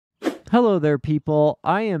Hello there, people.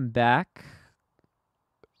 I am back.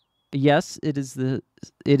 Yes, it is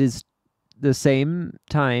the same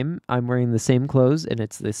time. I'm wearing the same clothes, and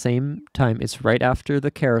it's the same time. It's right after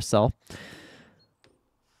the carousel.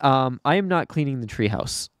 I am not cleaning the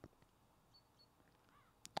treehouse.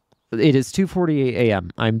 It is 2:48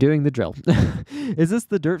 a.m. I'm doing the drill. Is this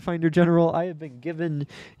the Dirt Finder General? I have been given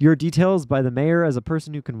your details by the mayor as a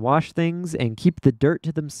person who can wash things and keep the dirt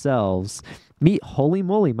to themselves. Meet Holy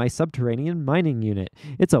Moly, my subterranean mining unit.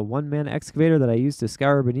 It's a one-man excavator that I use to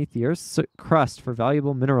scour beneath the Earth's crust for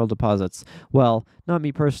valuable mineral deposits. Well, not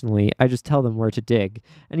me personally. I just tell them where to dig.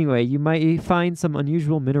 Anyway, you might find some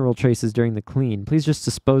unusual mineral traces during the clean. Please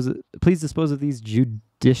dispose of these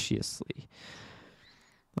judiciously.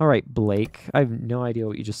 All right, Blake. I have no idea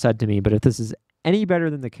what you just said to me, but if this is any better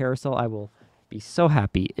than the carousel, I will be so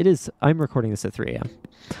happy. It is. I'm recording this at 3 a.m.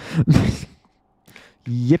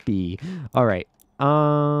 Yippee. All right.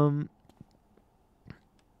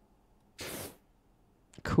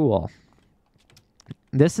 Cool.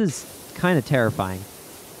 This is kind of terrifying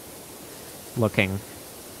looking.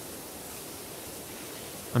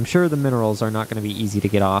 I'm sure the minerals are not going to be easy to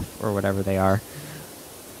get off or whatever they are.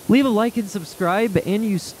 Leave a like and subscribe,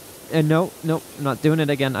 and no, I'm not doing it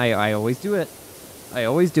again. I always do it. I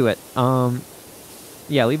always do it.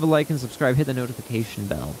 Yeah, leave a like and subscribe. Hit the notification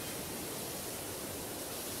bell.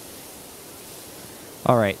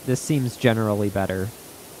 All right, this seems generally better.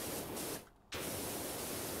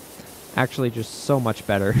 Actually, just so much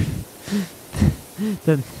better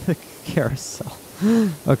than the carousel.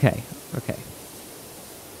 Okay.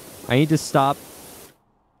 I need to stop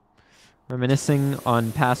reminiscing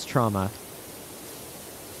on past trauma.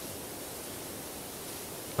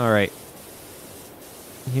 All right.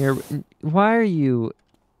 Here. Why are you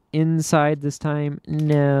inside this time?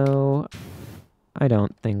 No, I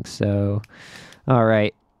don't think so. All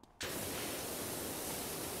right.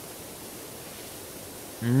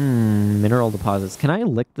 Mineral deposits. Can I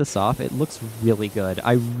lick this off? It looks really good.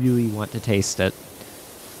 I really want to taste it.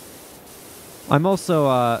 I'm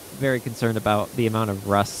also very concerned about the amount of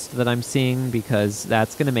rust that I'm seeing because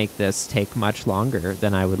that's going to make this take much longer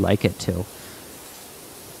than I would like it to.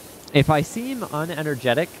 If I seem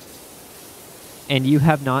unenergetic and you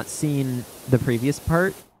have not seen the previous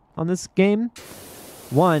part on this game,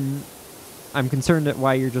 one, I'm concerned at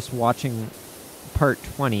why you're just watching part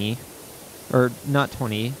 20, or not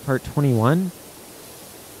 20, part 21,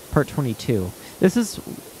 part 22.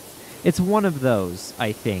 It's one of those,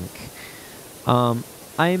 I think. I'm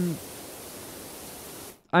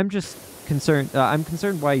just concerned. I'm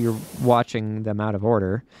concerned why you're watching them out of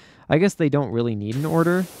order. I guess they don't really need an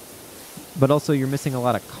order, but also you're missing a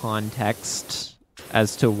lot of context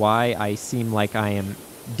as to why I seem like I am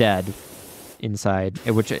dead inside,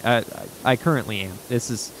 which I currently am.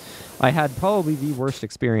 I had probably the worst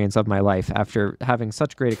experience of my life after having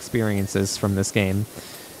such great experiences from this game.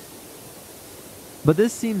 But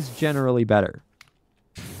this seems generally better.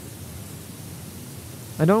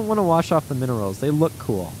 I don't want to wash off the minerals. They look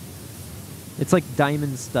cool. It's like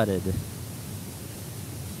diamond studded.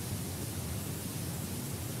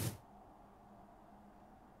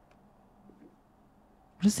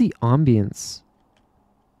 What is the ambience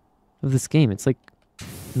of this game? It's like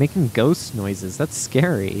making ghost noises. That's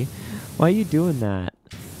scary. Why are you doing that?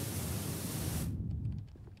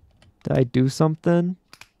 Did I do something?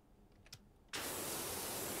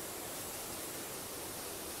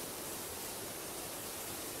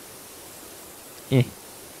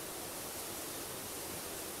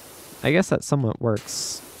 I guess that somewhat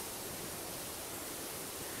works.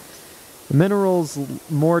 The mineral's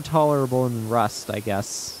more tolerable than rust, I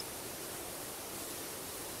guess.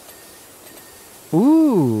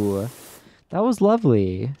 Ooh, that was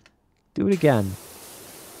lovely. Do it again.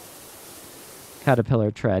 Caterpillar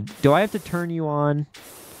tread. Do I have to turn you on?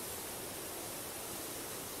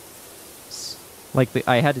 Like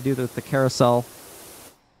I had to do with the carousel.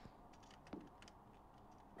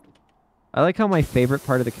 I like how my favorite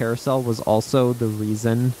part of the carousel was also the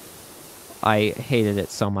reason I hated it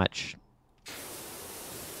so much.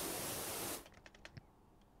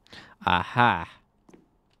 Aha.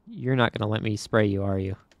 You're not going to let me spray you, are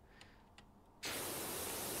you?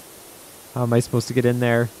 How am I supposed to get in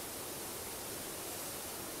there?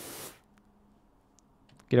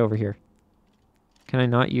 Get over here. Can I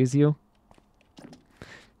not use you?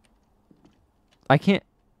 I can't.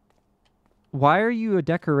 Why are you a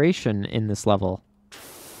decoration in this level?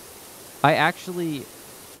 I actually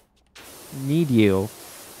need you,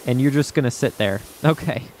 and you're just gonna sit there.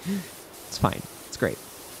 Okay, it's fine. It's great.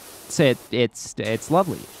 It's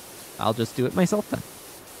lovely. I'll just do it myself then.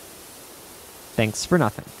 Thanks for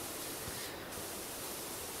nothing.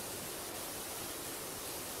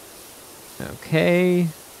 Okay.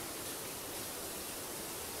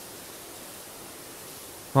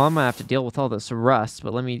 Well, I'm gonna have to deal with all this rust,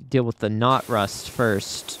 but let me deal with the not rust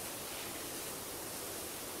first.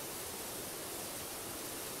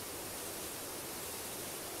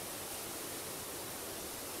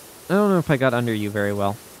 I don't know if I got under you very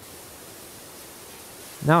well.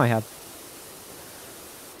 Now I have.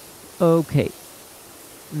 Okay.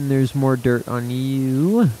 And there's more dirt on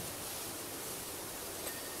you.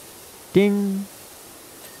 Ding.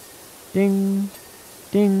 Ding.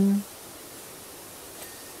 Ding.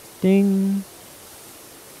 Ding.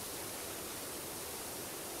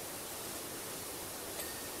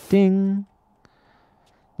 Ding.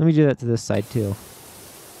 Let me do that to this side too.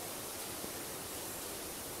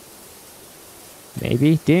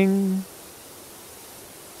 Maybe. Ding.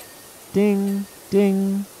 Ding.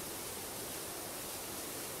 Ding.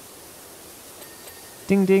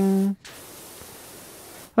 Ding ding.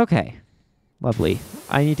 Okay. Lovely.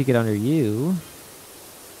 I need to get under you.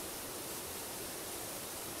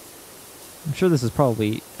 I'm sure this is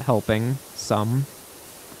probably helping some.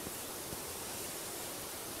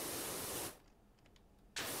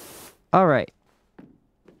 All right.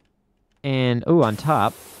 And, oh, on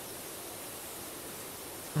top.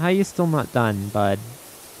 How you still not done, bud?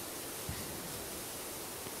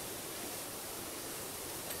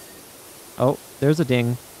 Oh, there's a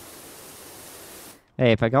ding.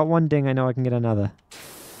 Hey, if I got one ding, I know I can get another.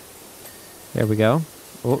 There we go.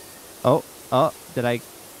 Oh, oh, oh, did I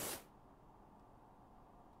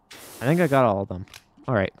think I got all of them.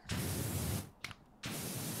 All right.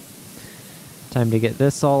 Time to get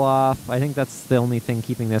this all off. I think that's the only thing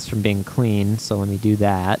keeping this from being clean, so let me do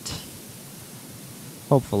that.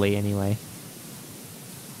 Hopefully, anyway.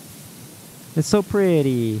 It's so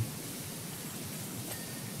pretty.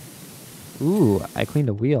 Ooh, I cleaned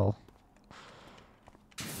a wheel.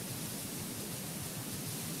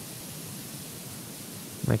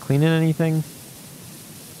 Am I cleaning anything?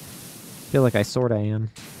 Feel like I sorta am.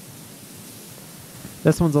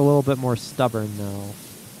 This one's a little bit more stubborn, though.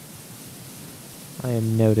 I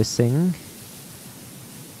am noticing.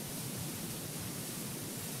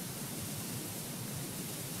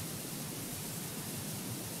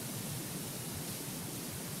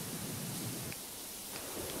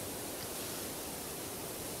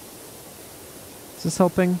 Is this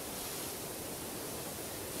helping?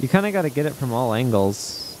 You kind of got to get it from all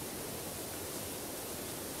angles.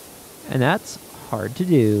 And that's hard to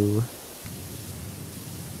do.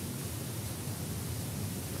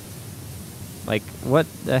 Like, what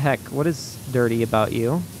the heck? What is dirty about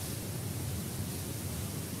you?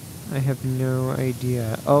 I have no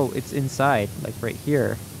idea. Oh, it's inside, like right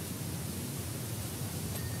here.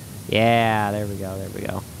 Yeah, there we go, there we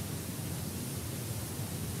go.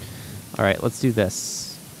 All right, let's do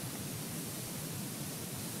this.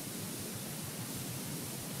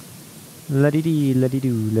 La-dee-dee,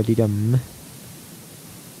 la-dee-doo, la-dee-dum.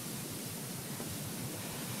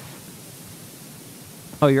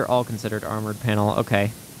 Oh, you're all considered armored panel.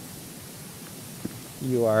 Okay.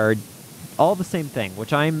 You are all the same thing,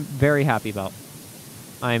 which I'm very happy about.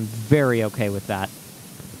 I'm very okay with that.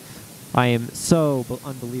 I am so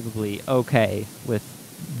unbelievably okay with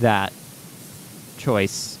that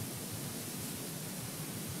choice.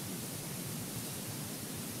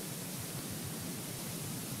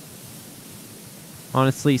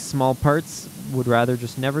 Honestly, small parts, would rather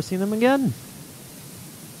just never see them again.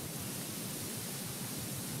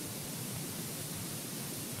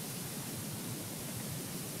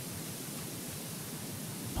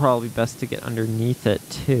 Probably best to get underneath it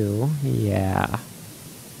too. Yeah.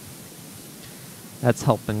 That's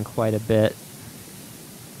helping quite a bit.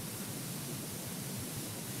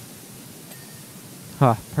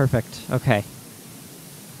 Huh, perfect. Okay.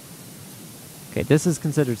 Okay, this is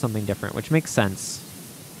considered something different, which makes sense.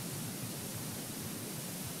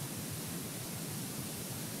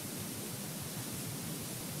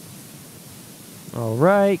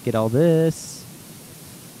 Alright, get all this.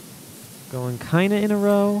 Going kinda in a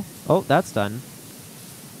row. Oh, that's done.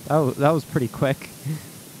 That was pretty quick.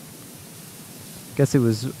 Guess it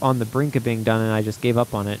was on the brink of being done and I just gave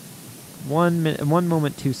up on it. 1 minute, 1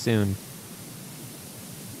 moment too soon.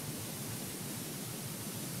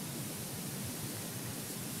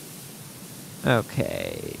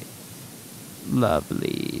 Okay.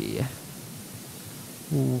 Lovely.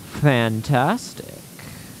 Ooh, fantastic.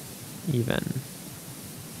 Even.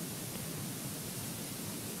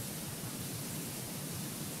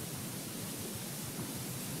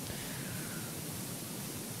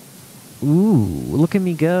 Ooh, look at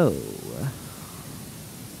me go.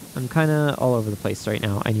 I'm kind of all over the place right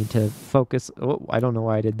now. I need to focus. Oh, I don't know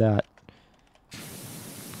why I did that.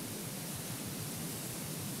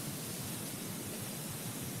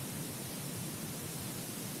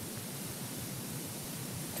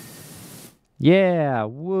 Yeah,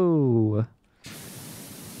 woo.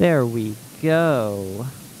 There we go.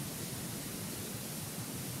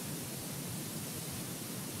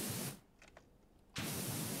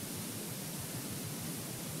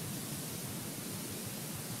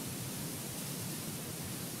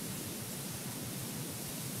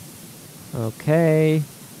 Okay.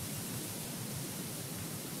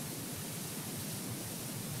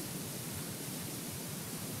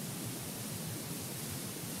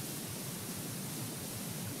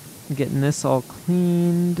 Getting this all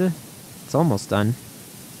cleaned. It's almost done.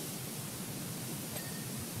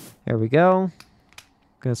 There we go.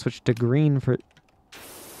 Gonna switch to green for...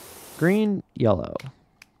 Green, yellow.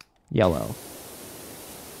 Yellow.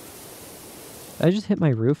 Did I just hit my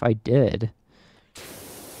roof? I did.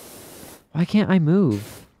 Why can't I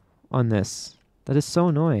move on this? That is so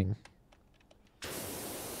annoying.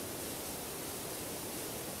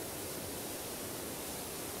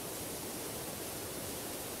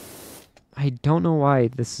 I don't know why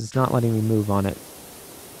this is not letting me move on it.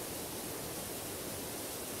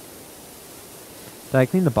 Did I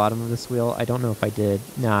clean the bottom of this wheel? I don't know if I did.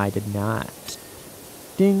 Nah, I did not.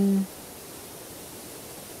 Ding.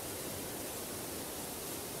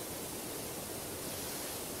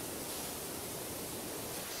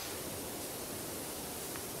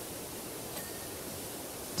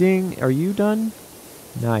 Ding. Are you done?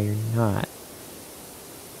 Nah, you're not.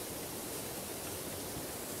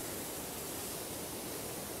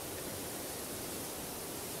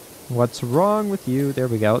 What's wrong with you? There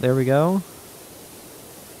we go. There we go.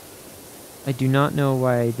 I do not know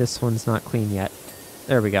why this one's not clean yet.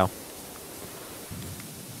 There we go.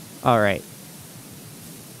 Alright.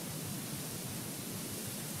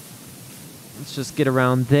 Let's just get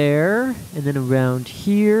around there, and then around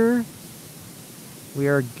here. We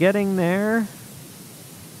are getting there.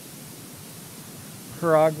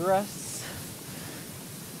 Progress.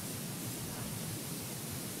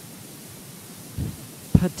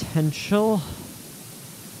 Potential.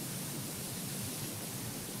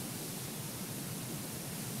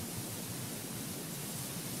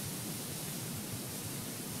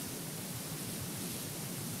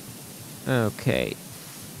 Okay.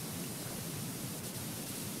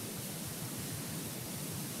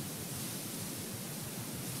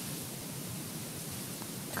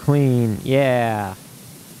 Clean, yeah.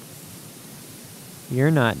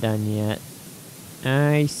 You're not done yet.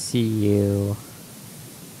 I see you.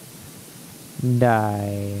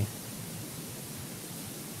 Die.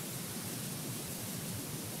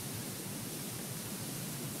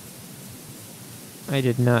 I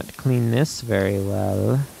did not clean this very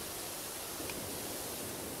well.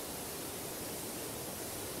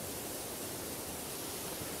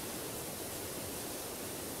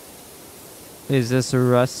 Is this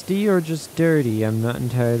rusty or just dirty? I'm not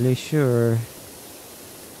entirely sure.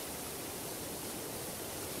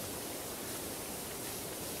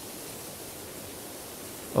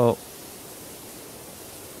 Oh.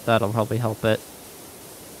 That'll probably help it.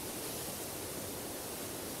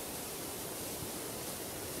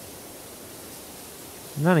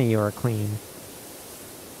 None of you are clean.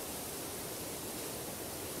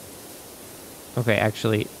 Okay,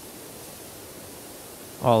 actually,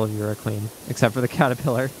 all of you are clean, except for the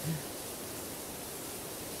caterpillar.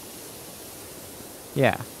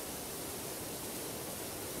 Yeah.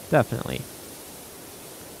 Definitely.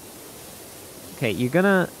 Okay, you're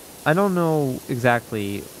gonna... I don't know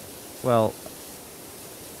exactly... Well,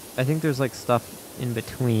 I think there's like stuff in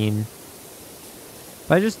between.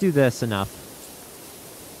 If I just do this enough,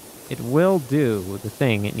 it will do the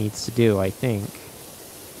thing it needs to do, I think.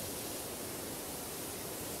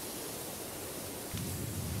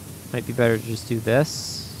 Might be better to just do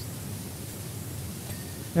this.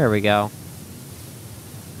 There we go.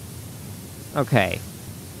 Okay.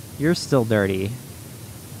 You're still dirty.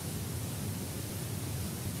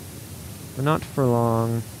 But not for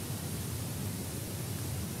long.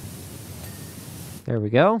 There we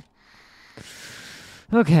go.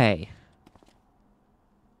 Okay.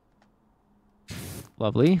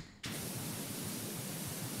 Lovely.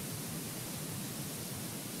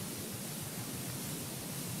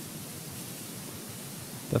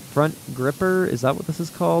 The front gripper, is that what this is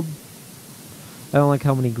called? I don't like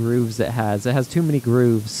how many grooves it has. It has too many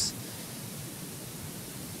grooves.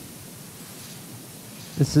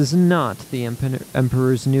 This is not the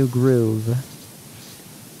Emperor's New Groove.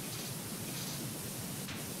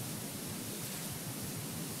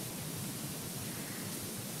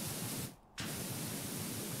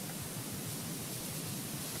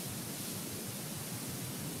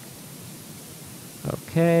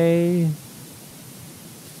 Okay.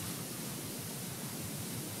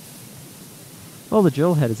 Well, the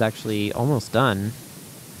drill head is actually almost done.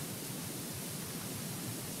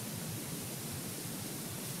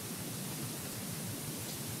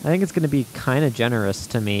 I think it's going to be kind of generous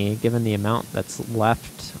to me, given the amount that's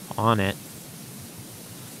left on it.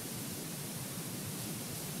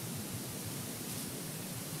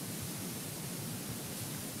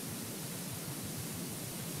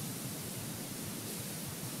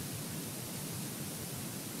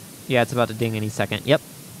 Yeah, it's about to ding any second. Yep.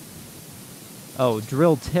 Oh,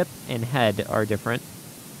 drill tip and head are different.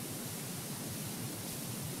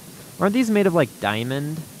 Aren't these made of, like,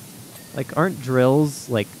 diamond? Like, aren't drills,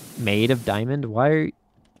 like, made of diamond?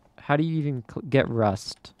 How do you even get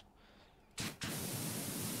rust?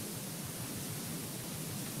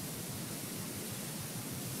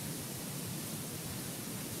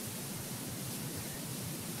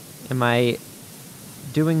 Am I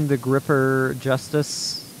doing the gripper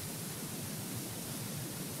justice?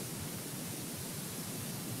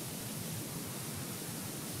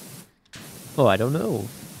 Oh, I don't know.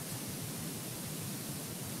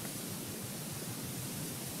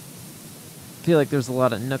 I feel like there's a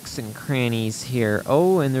lot of nooks and crannies here.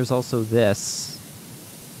 Oh, and there's also this,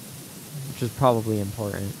 which is probably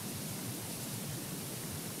important.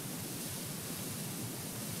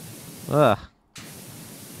 Ugh.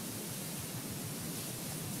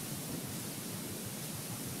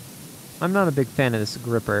 I'm not a big fan of this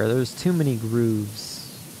gripper. There's too many grooves.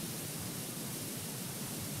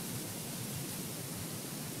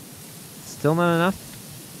 Still not enough?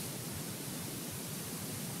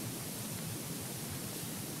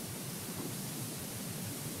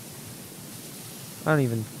 I don't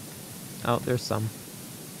even... Oh, there's some.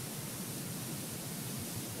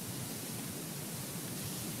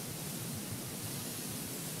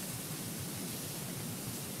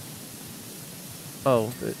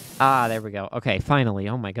 Oh, there we go. Okay, finally.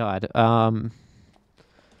 Oh my god. Oh,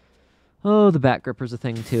 the back gripper's a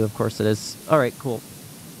thing too. Of course it is. Alright, cool.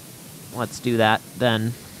 Let's do that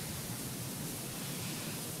then.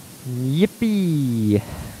 Yippee!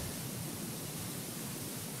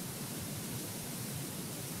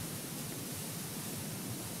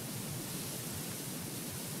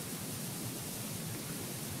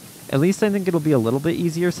 At least I think it'll be a little bit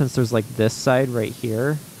easier since there's like this side right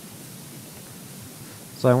here.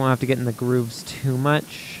 So I won't have to get in the grooves too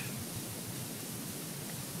much.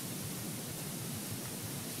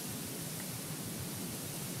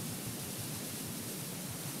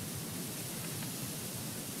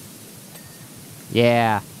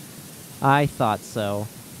 Yeah, I thought so.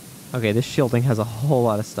 Okay, this shielding has a whole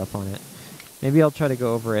lot of stuff on it. Maybe I'll try to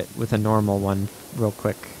go over it with a normal one real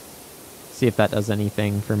quick. See if that does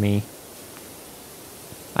anything for me.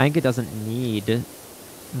 I think it doesn't need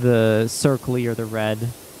the circly or the red.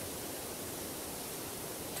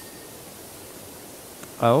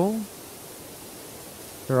 Oh?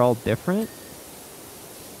 They're all different?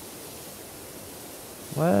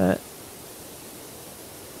 What?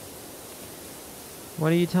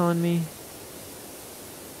 What are you telling me?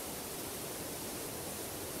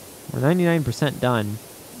 We're 99% done,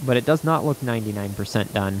 but it does not look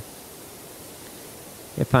 99% done.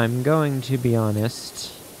 If I'm going to be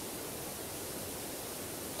honest.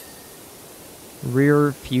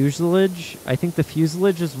 Rear fuselage? I think the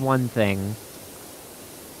fuselage is one thing,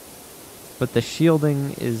 but the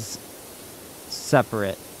shielding is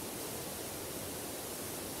separate.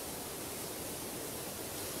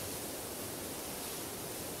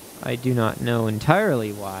 I do not know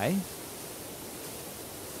entirely why.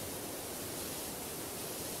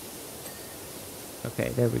 Okay,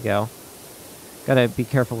 there we go. Gotta be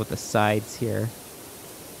careful with the sides here.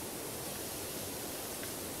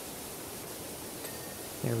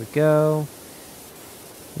 There we go.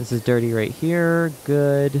 This is dirty right here.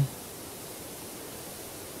 Good.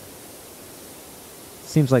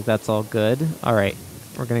 Seems like that's all good. Alright,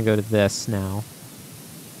 we're gonna go to this now.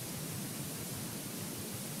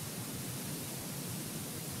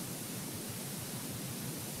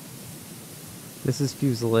 This is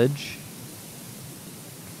fuselage.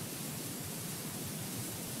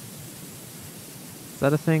 Is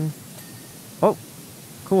that a thing? Oh,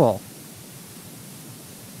 cool.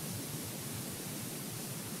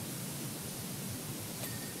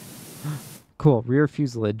 Cool, rear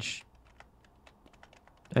fuselage.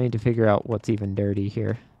 I need to figure out what's even dirty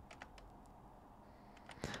here.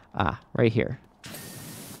 Ah, right here.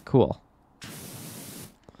 Cool.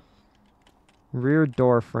 Rear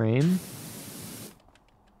door frame.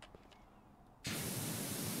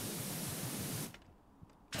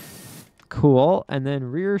 Cool. And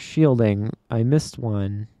then rear shielding. I missed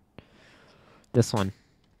one. This one.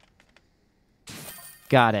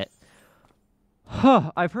 Got it.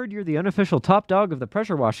 Huh, I've heard you're the unofficial top dog of the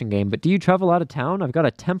pressure washing game, but do you travel out of town? I've got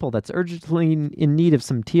a temple that's urgently in need of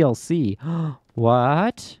some TLC.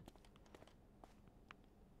 What?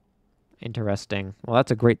 Interesting. Well,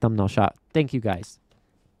 that's a great thumbnail shot. Thank you guys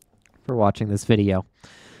for watching this video.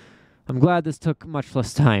 I'm glad this took much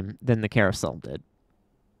less time than the carousel did.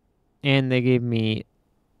 And they gave me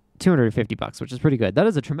 $250, which is pretty good. That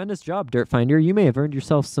is a tremendous job, Dirt Finder. You may have earned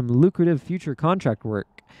yourself some lucrative future contract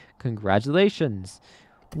work. Congratulations.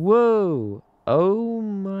 Whoa. Oh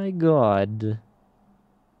my god.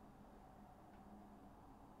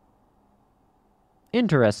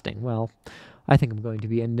 Interesting. Well, I think I'm going to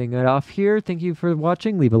be ending it off here. Thank you for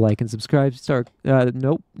watching. Leave a like and subscribe.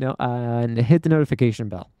 And hit the notification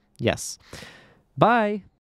bell. Yes. Bye.